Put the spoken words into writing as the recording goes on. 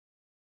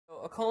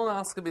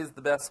colonoscopy is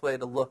the best way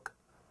to look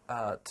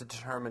to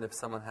determine if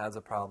someone has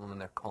a problem in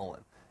their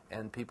colon.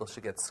 And people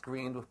should get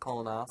screened with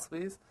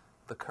colonoscopies.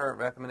 The current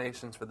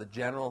recommendations for the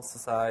general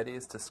society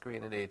is to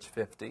screen at age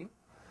 50.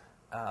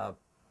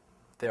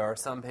 There are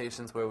some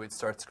patients where we'd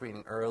start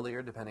screening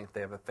earlier, depending if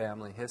they have a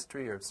family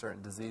history or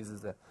certain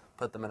diseases that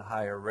put them at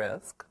higher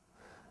risk.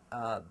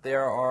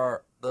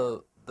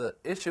 The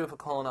issue of a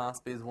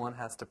colonoscopy is one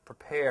has to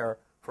prepare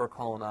for a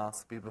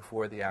colonoscopy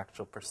before the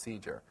actual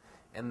procedure.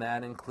 And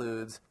that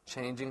includes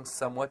changing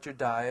somewhat your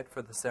diet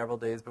for the several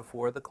days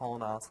before the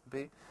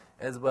colonoscopy,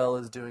 as well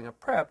as doing a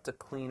prep to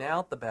clean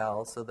out the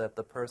bowels so that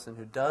the person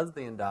who does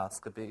the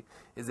endoscopy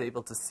is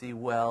able to see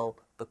well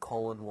the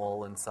colon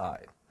wall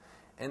inside.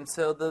 And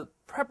so the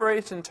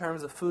preparation in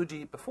terms of food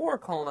you eat before a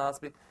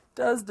colonoscopy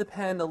does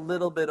depend a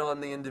little bit on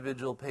the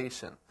individual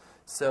patient.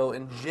 So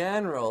in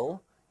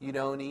general, you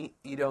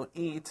don't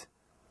eat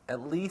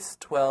at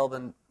least 12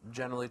 and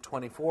generally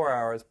 24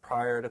 hours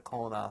prior to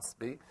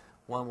colonoscopy.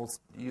 One will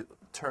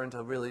turn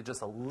to really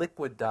just a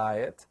liquid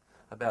diet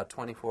about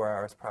 24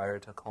 hours prior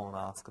to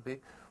colonoscopy.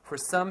 For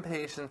some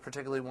patients,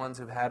 particularly ones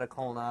who've had a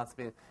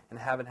colonoscopy and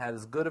haven't had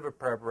as good of a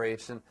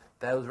preparation,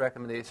 those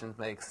recommendations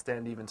may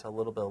extend even to a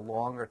little bit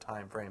longer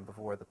time frame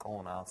before the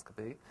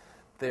colonoscopy.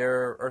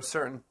 There are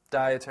certain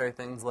dietary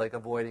things like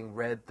avoiding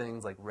red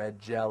things like red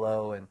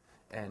Jell-O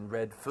and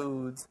red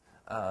foods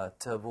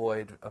to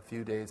avoid a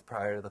few days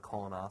prior to the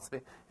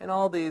colonoscopy. And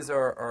all these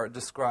are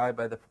described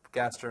by the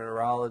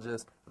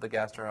gastroenterologist or the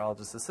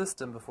gastroenterologist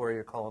assistant before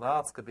your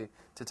colonoscopy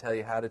to tell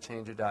you how to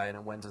change your diet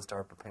and when to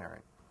start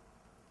preparing.